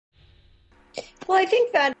Well, I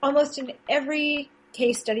think that almost in every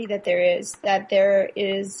case study that there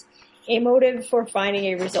is a motive for finding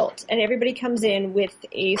a result, and everybody comes in with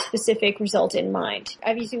a specific result in mind.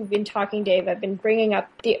 Obviously, we've been talking, Dave, I've been bringing up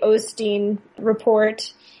the Osteen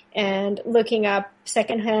report and looking up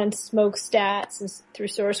secondhand smoke stats through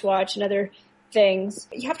SourceWatch and other things.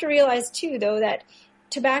 You have to realize, too, though, that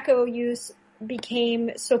tobacco use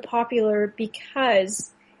became so popular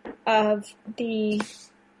because of the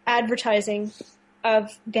advertising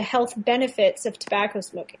of the health benefits of tobacco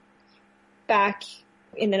smoking back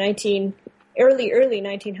in the early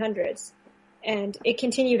 1900s. And it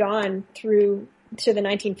continued on through to the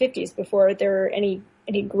 1950s before there were any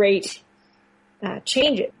great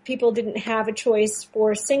changes. People didn't have a choice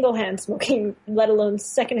for single-hand smoking, let alone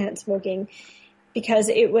second-hand smoking, because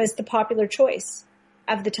it was the popular choice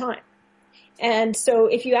of the time. And so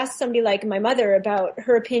if you ask somebody like my mother about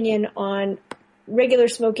her opinion on regular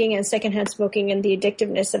smoking and secondhand smoking and the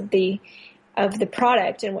addictiveness of the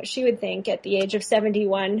product and what she would think at the age of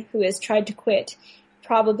 71, who has tried to quit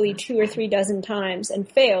probably 2 or 3 dozen times and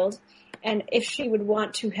failed, and if she would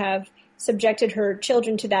want to have subjected her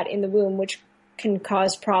children to that in the womb, which can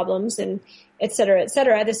cause problems and et cetera,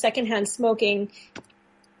 the secondhand smoking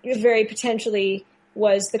very potentially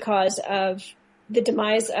was the cause of the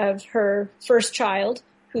demise of her first child,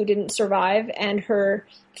 who didn't survive, and her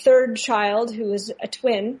third child, who was a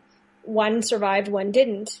twin. One survived, one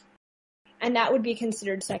didn't. And that would be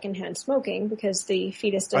considered secondhand smoking because the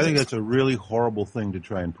fetus doesn't... I think that's a really horrible thing to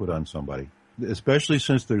try and put on somebody, especially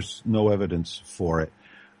since there's no evidence for it.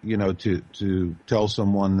 You know, to tell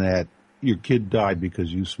someone that your kid died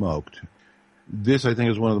because you smoked. This, I think,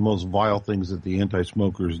 is one of the most vile things that the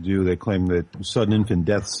anti-smokers do. They claim that sudden infant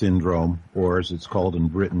death syndrome, or as it's called in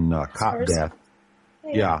Britain, cot death,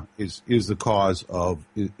 is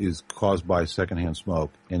caused by secondhand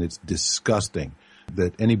smoke, and it's disgusting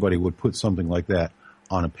that anybody would put something like that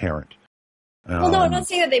on a parent. Well, no, I'm not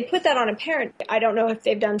saying that they put that on a parent. I don't know if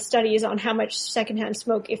they've done studies on how much secondhand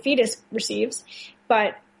smoke a fetus receives,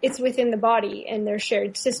 but it's within the body and they're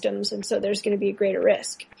shared systems, and so there's going to be a greater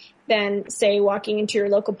risk than, say, walking into your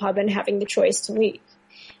local pub and having the choice to leave.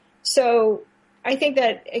 So I think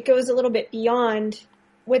that it goes a little bit beyond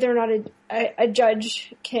whether or not a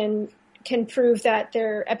judge can prove that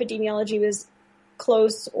their epidemiology was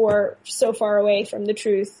close or so far away from the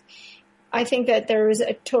truth. I think that there was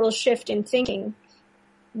a total shift in thinking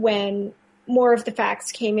when more of the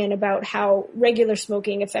facts came in about how regular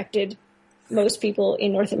smoking affected most people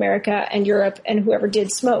in North America and Europe and whoever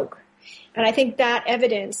did smoke. And I think that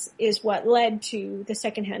evidence is what led to the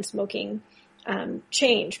secondhand smoking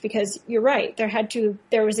change, because you're right,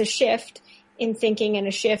 there was a shift in thinking and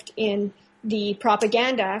a shift in the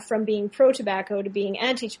propaganda from being pro-tobacco to being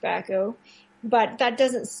anti-tobacco, but that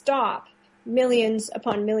doesn't stop millions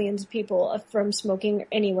upon millions of people from smoking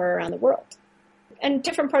anywhere around the world. And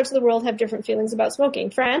different parts of the world have different feelings about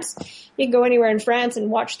smoking. France, you can go anywhere in France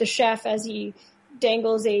and watch the chef as he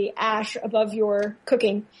dangles a ash above your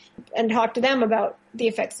cooking and talk to them about the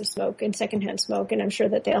effects of smoke and secondhand smoke, and I'm sure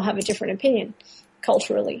that they'll have a different opinion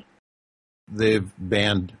culturally. They've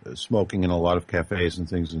banned smoking in a lot of cafes and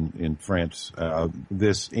things in France.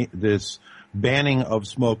 This banning of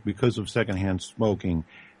smoke because of secondhand smoking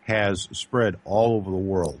has spread all over the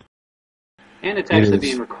world. And it's actually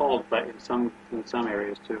being recalled in some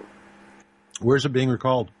areas, too. Where's it being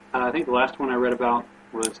recalled? I think the last one I read about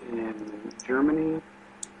was in Germany,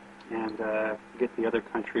 and I forget the other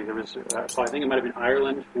country. There was, so I think it might have been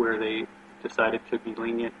Ireland, where they decided to be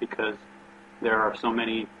lenient because there are so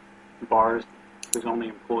many bars whose only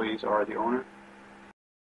employees are the owner.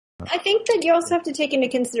 I think that you also have to take into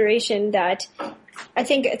consideration that I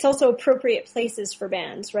think it's also appropriate places for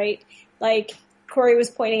bans, right? Like Corey was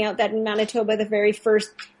pointing out that in Manitoba, the very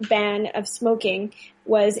first ban of smoking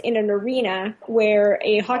was in an arena where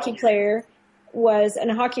a hockey player was in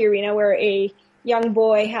a hockey arena where a young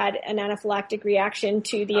boy had an anaphylactic reaction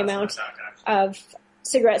to the amount of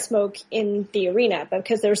cigarette smoke in the arena. But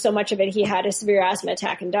because there was so much of it, he had a severe asthma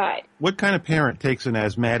attack and died. What kind of parent takes an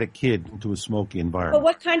asthmatic kid into a smoky environment? But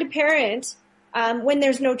what kind of parent, when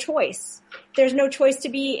there's no choice? There's no choice to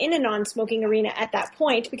be in a non-smoking arena at that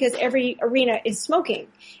point because every arena is smoking.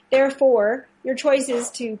 Therefore, your choice is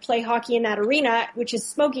to play hockey in that arena, which is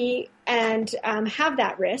smoky, and have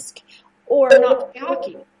that risk, or not play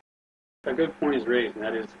hockey. A good point is raised, and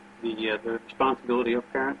that is the responsibility of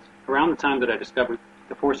parents. Around the time that I discovered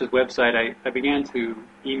the Force's website, I began to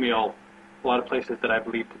email a lot of places that I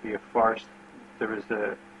believed to be a farce. There was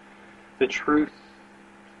the truth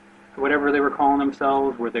whatever they were calling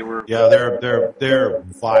themselves, where they were... Yeah, they're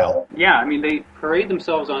vile. Yeah, I mean, they parade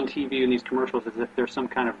themselves on TV in these commercials as if they're some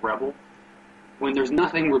kind of rebel, when there's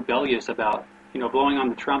nothing rebellious about, blowing on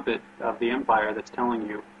the trumpet of the empire that's telling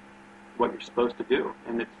you what you're supposed to do.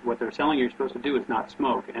 And what they're telling you you're supposed to do is not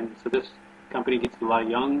smoke. And so this company gets a lot of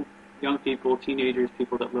young people, teenagers,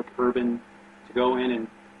 people that look urban, to go in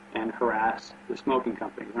and harass the smoking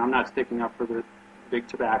companies. And I'm not sticking up for the big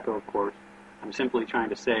tobacco, of course. I'm simply trying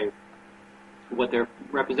to say what they're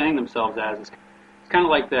representing themselves as is kind of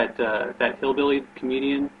like that hillbilly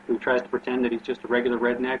comedian who tries to pretend that he's just a regular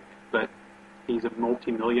redneck, but he's a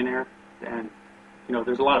multi-millionaire. And,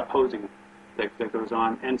 there's a lot of posing that goes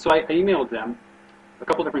on. And so I emailed them a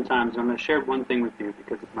couple different times, and I'm going to share one thing with you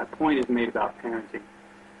because my point is made about parenting.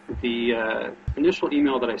 The initial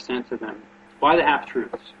email that I sent to them, why the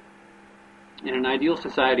half-truths? In an ideal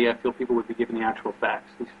society, I feel people would be given the actual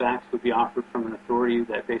facts. These facts would be offered from an authority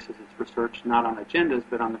that bases its research not on agendas,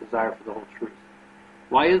 but on the desire for the whole truth.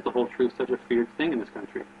 Why is the whole truth such a feared thing in this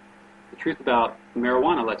country? The truth about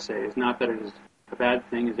marijuana, let's say, is not that it is a bad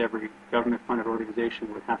thing, as every government-funded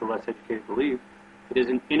organization would have the less educated believe. It is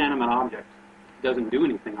an inanimate object. It doesn't do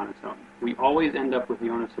anything on its own. We always end up with the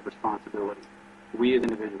onus of responsibility, we as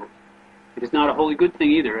individuals. It is not a wholly good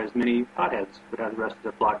thing either, as many potheads would have the rest of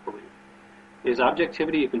their flock believe. Is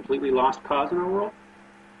objectivity a completely lost cause in our world?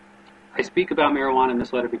 I speak about marijuana in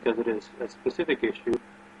this letter because it is a specific issue,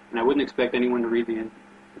 and I wouldn't expect anyone to read the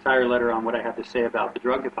entire letter on what I have to say about the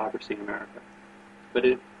drug hypocrisy in America. But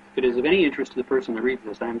if it is of any interest to the person that reads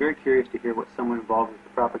this, I am very curious to hear what someone involved with the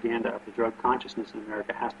propaganda of the drug consciousness in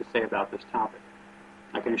America has to say about this topic.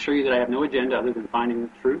 I can assure you that I have no agenda other than finding the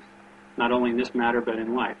truth, not only in this matter but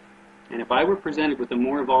in life. And if I were presented with a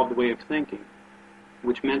more evolved way of thinking,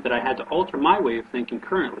 which meant that I had to alter my way of thinking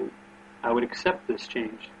currently, I would accept this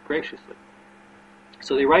change graciously.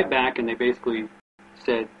 So they write back and they basically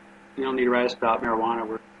said, you don't need to write us about marijuana,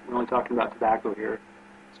 we're only talking about tobacco here.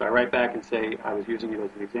 So I write back and say, I was using it as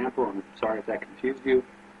an example, I'm sorry if that confused you.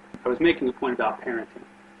 I was making a point about parenting.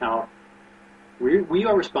 Now, we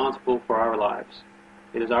are responsible for our lives.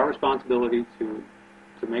 It is our responsibility to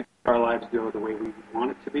make our lives go the way we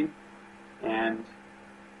want it to be. And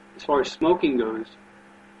as far as smoking goes,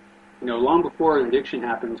 long before an addiction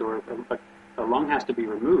happens or a lung has to be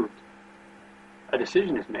removed, a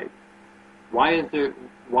decision is made. Why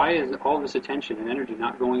is all this attention and energy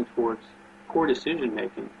not going towards poor decision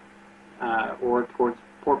making or towards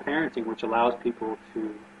poor parenting, which allows people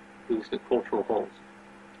to lose the cultural holes?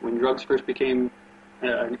 When drugs first became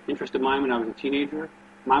an interest of mine when I was a teenager,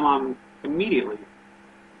 my mom immediately,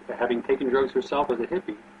 having taken drugs herself as a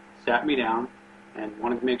hippie, sat me down and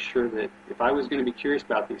wanted to make sure that if I was going to be curious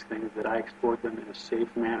about these things, that I explored them in a safe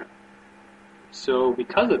manner. So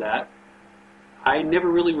because of that, I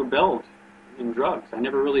never really rebelled in drugs. I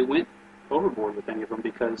never really went overboard with any of them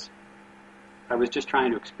because I was just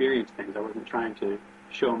trying to experience things. I wasn't trying to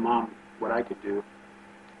show Mom what I could do.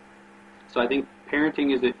 So I think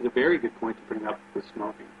parenting is a very good point to bring up with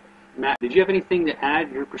smoking. Matt, did you have anything to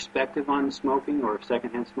add, your perspective on smoking or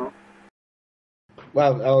secondhand smoke?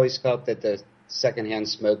 Well, I always felt that the secondhand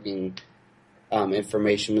smoking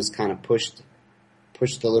information was kind of pushed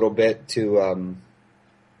a little bit to,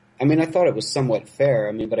 I thought it was somewhat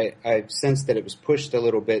fair, but I sensed that it was pushed a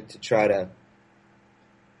little bit to try to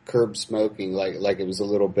curb smoking, like it was a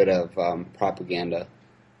little bit of propaganda.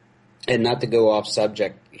 And not to go off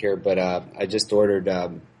subject here, but I just ordered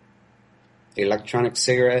electronic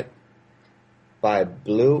cigarette by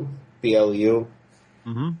Blue, B-L-U.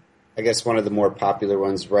 Mm-hmm. I guess one of the more popular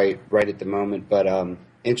ones right at the moment, but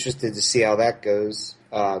interested to see how that goes,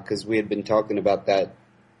 because we had been talking about that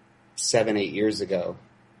 7-8 years ago.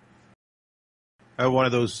 I have one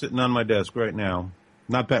of those sitting on my desk right now.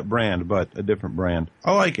 Not that brand, but a different brand.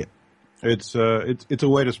 I like it. It's a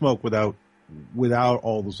way to smoke without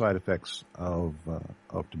all the side effects of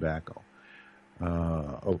tobacco,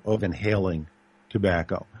 of inhaling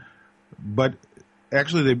tobacco. But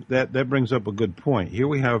actually, that brings up a good point. Here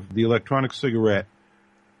we have the electronic cigarette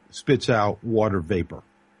spits out water vapor,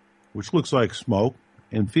 which looks like smoke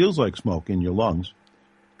and feels like smoke in your lungs,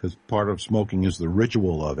 because part of smoking is the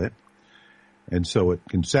ritual of it. And so it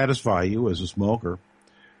can satisfy you as a smoker.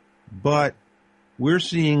 But we're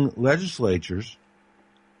seeing legislatures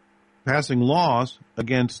passing laws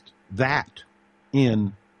against that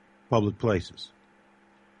in public places.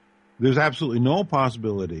 There's absolutely no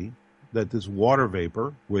possibility that this water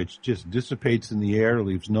vapor, which just dissipates in the air,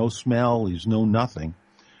 leaves no smell, leaves no nothing,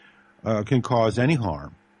 can cause any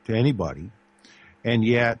harm to anybody. And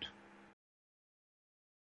yet